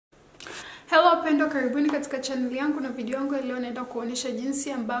Hello wapendwa, karibuni katika channel yangu, na video yangu leo naenda kuonyesha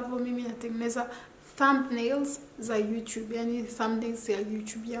jinsi ambavyo mimi natengeneza thumbnails za YouTube, yani thumbnails ya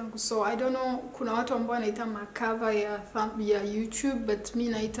YouTube yangu. So I don't know, kuna watu ambao wanaita cover ya YouTube, but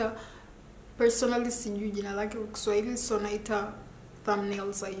mimi naita personally sijui jina lake kwa Kiswahili, so naita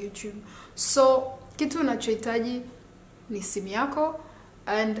thumbnails za YouTube. So kitu unachohitaji ni simu yako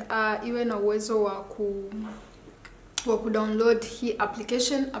and iwe na uwezo wa kudownload hii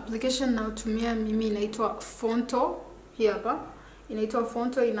application naotumia mimi inaitwa Fonto. Hii hapa inaitwa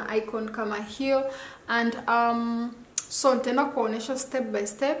Fonto, ina icon kama hiyo. And so nitaenda kuonesha step by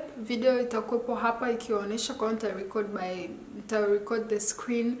step. Video itakuwepo hapa ikionyesha kwa nita record the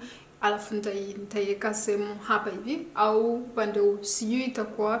screen, alafu nitaiweka sehemu hapa hivi au upande huu, sijui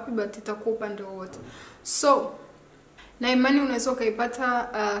itakuwa wapi, but itakuwa upande wote. So na imani unaweza ukaipata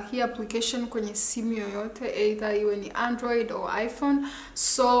hii application kwenye simu yoyote, either iwe ni Android au iPhone.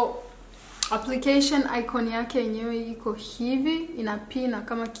 So application icon yake yenyewe iko hivi, ina pina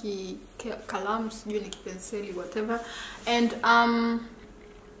kama kalamu, sijui ni kipenseli, whatever. And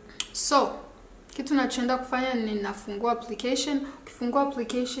so kitu nachoenda kufanya ni nafungua application. Ukifungua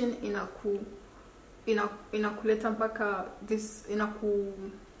application inakuleta mpaka this,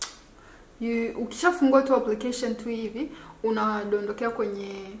 ukishafungua tu application tu hivi, unadondokea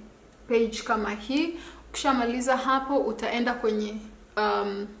kwenye page kama hii. Ukishamaliza hapo utaenda kwenye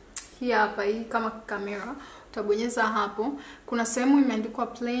hii hapa, hii kama kamera, utabonyeza hapo. Kuna sehemu imeandikwa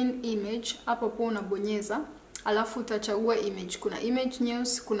plain image, hapo hapo unabonyeza, alafu utachagua image. Kuna image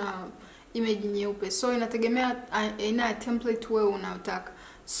nyeusi, kuna image nyeupe. So inategemea aina ya template wewe unayotaka.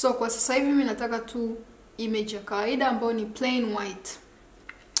 So kwa sasa hivi mimi nataka tu image ya kawaida ambayo ni plain white.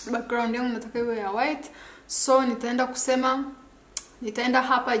 Background yangu nataka iwe ya white. So nitaenda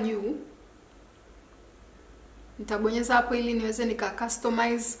hapa juu, nitabonyeza hapo ili niweze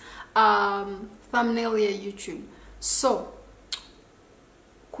customize thumbnail ya YouTube. So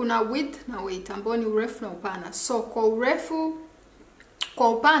kuna width na weight ambao ni urefu na upana. So kwa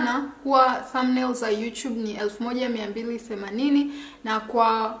upana huwa thumbnails za YouTube ni 1280, na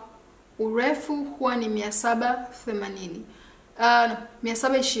kwa urefu huwa ni 780.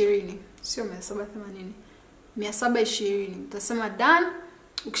 720, sio 780, 720. Utasema done.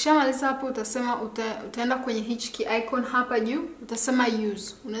 Ukishamaliza hapo utasema utaenda kwenye hichi icon hapa juu, utasema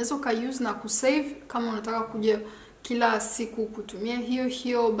use. Unaweza use na kusave kama unataka kuja kila siku kutumia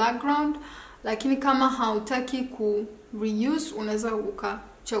hiyo background, lakini kama hautaki reuse, unaweza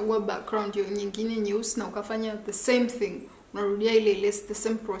ukachagua background nyingine nyeusi na ukafanya the same thing, unarudia ile the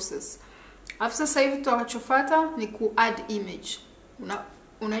same process. After sasa hivi tutakachofuata ni add image.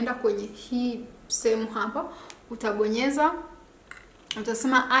 Unaenda kwenye hii sehemu hapa, utabonyeza,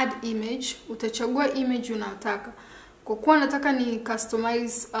 utasema add image, utachagua image unayotaka. Kwa kuwa nataka ni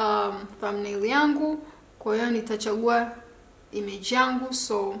customize thumbnail yangu, kwa hiyo nitachagua image yangu.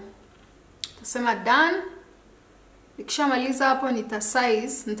 So utasema done. Nikishamaliza hapo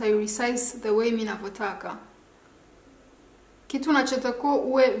nita-resize the way mimi ninavyotaka. Kitu unachotakiwa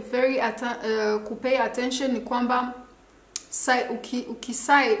uwe very kupay attention ni kwamba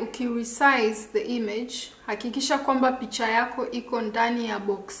ukiresize the image, hakikisha kwamba picha yako iko ndani ya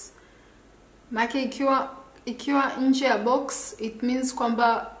box. Maana ikiwa nje ya box, it means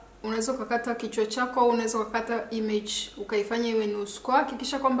kwamba unaweza kukata kichwa chako au unaweza kukata image ukaifanya iwe nusu. Kwa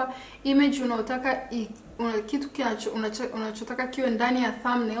hakikisha kwamba image unayotaka kitu unachotaka kiwe ndani ya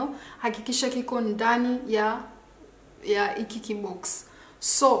thumbnail, hakikisha kiko ndani ya iki box.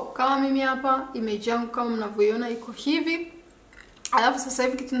 So kama mimi hapa image yangu kama mnavyoiona iko hivi. Alafu sasa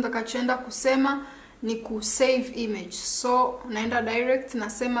hivi kitu nitakachoenda kusema ni save image. So naenda direct,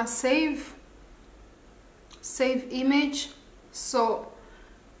 nasema save image. So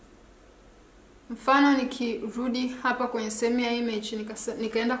mfano nikirudi hapa kwenye sehemu ya image,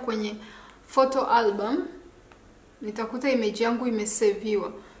 nikaenda kwenye photo album, nitakuta image yangu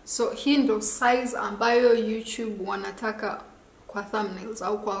imesaviwa. So hii ndo size ambayo YouTube wanataka kwa thumbnails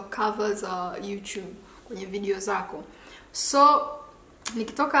au kwa covers za YouTube kwenye video zako. So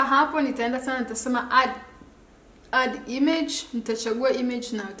nikitoka hapo nitaenda sana, nitasema add image, nitachagua image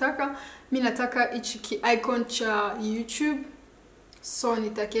ninayotaka. Mimi nataka hichi icon cha YouTube. So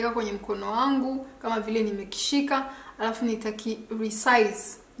nitakiweka kwenye mkono wangu kama vile nimekishika, alafu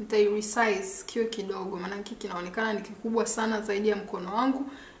nitai-resize kiwe kidogo, maana kinaonekana ni kikubwa sana zaidi ya mkono wangu.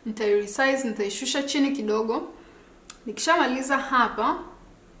 Nitai-resize, nitaishusha chini kidogo. Nikishamaliza hapa,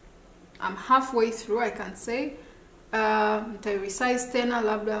 I'm halfway through, I can say. Nitai-resize tena,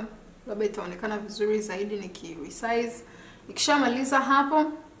 labda itaonekana vizuri zaidi niki-resize. Nikishamaliza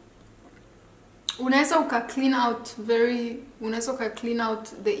hapo, unaweza uka clean out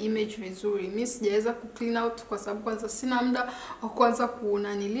the image vizuri. Mimi sijaweza ku clean out kwa sababu kwanza sina muda wa kwanza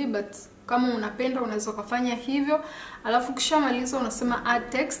kuunanili, but kama unapenda unaweza kufanya hivyo. Alafu kishamaliza unasema add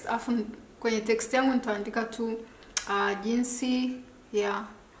text, afu kwenye text yangu nitaandika tu jinsi ya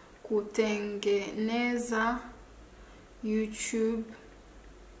kutengeneza YouTube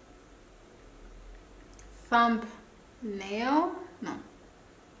thumbnail.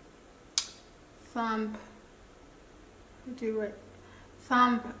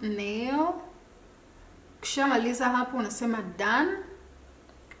 Thumbnail. Kishamaliza hapo unasema done.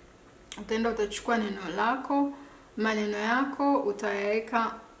 Utaenda utachukua maneno yako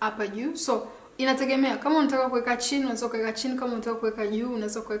utayaweka hapa juu. So inategemea, kama unataka kuweka chini unaweza kuweka chini, kama unataka kuweka juu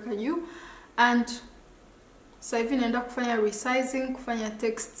unaweza kuweka juu. And sasa hivi naenda kufanya resizing, kufanya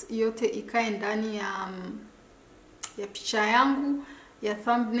text yote ikae ndani ya picha yangu ya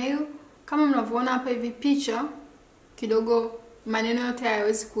thumbnail. Kama mnavyoona hapa hivi picha kidogo maneno yote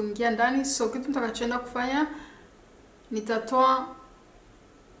hayawezi kuingia ndani. So kitu nitakachoenda kufanya, nitatoa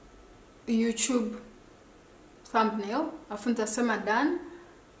YouTube thumbnail, afu nitasema done.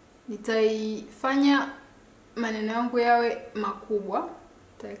 Nitaifanya maneno yangu yawe makubwa,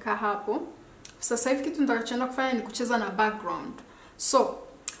 nitaweka hapo. Sasa hivi kitu nitakachoenda kufanya ni kucheza na background. So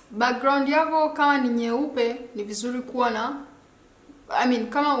background yako kama ni nyeupe ni vizuri kuwa na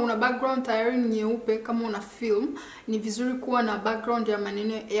kama una background tayari ni nyeupe, kama una film ni vizuri kuwa na background ya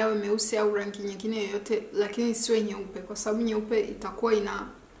maneno yawe meusi au rangi nyingine yoyote, lakini isiwe nyeupe kwa sababu nyeupe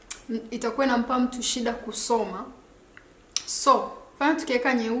itakuwa inampa mtu shida kusoma. So fanya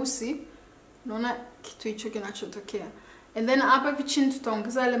tukiweka nyeusi, unaona kitu hicho kinachotokea. And then hapa hivi chini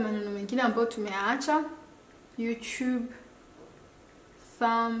tutaongeza yale maneno mengine ambayo tumeacha. YouTube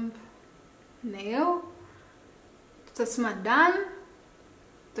thumbnail. Tutasema done.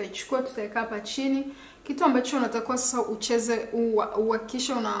 Tutaichukua tutaweka hapa chini. Kitu ambacho unatakiwa sasa ucheze,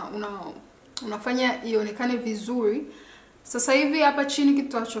 uhakikishe unafanya ionekane vizuri. Sasa hivi hapa chini kitu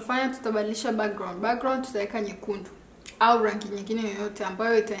tunachofanya, tutabadilisha background. Background tutaweka nyekundu au rangi nyingine yoyote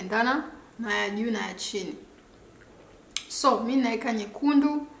ambayo itaendana na ya juu na ya chini. So mimi naweka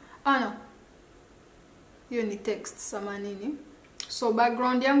nyekundu. Hiyo ni text samanini. So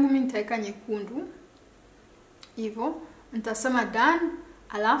background yangu mimi nitaweka nyekundu. Hivyo nitasema done.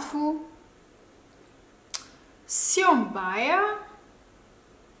 Alafu sio mbaya,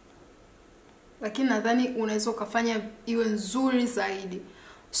 lakini nadhani unaweza ukafanya iwe nzuri zaidi.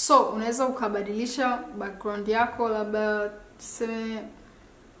 So unaweza ukabadilisha background yako, labda tuseme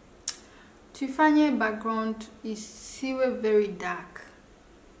tuifanye background isiwe very dark.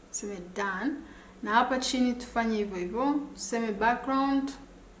 Tuseme done. Na hapa chini tufanye hivyo hivyo. Tuseme background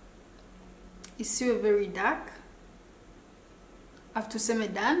isiwe very dark. After tuseme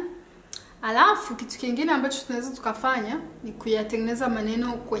done. Alafu kitu kingine ambacho tunaweza tukafanya ni kuyatengeneza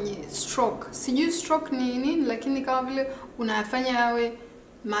maneno kwenye stroke. Sijui stroke ni nini, lakini kama vile unayafanya yawe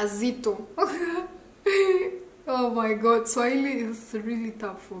mazito. Oh my god, Swahili is really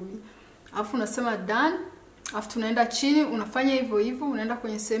tough for me. Alafu unasema done. Alafu tunaenda chini, unafanya hivyo hivyo, unaenda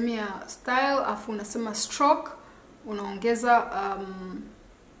kwenye sehemu ya style, alafu unasema stroke, unaongeza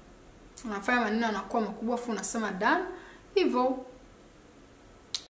unafanya maneno yanakuwa makubwa, alafu unasema done. Hivyo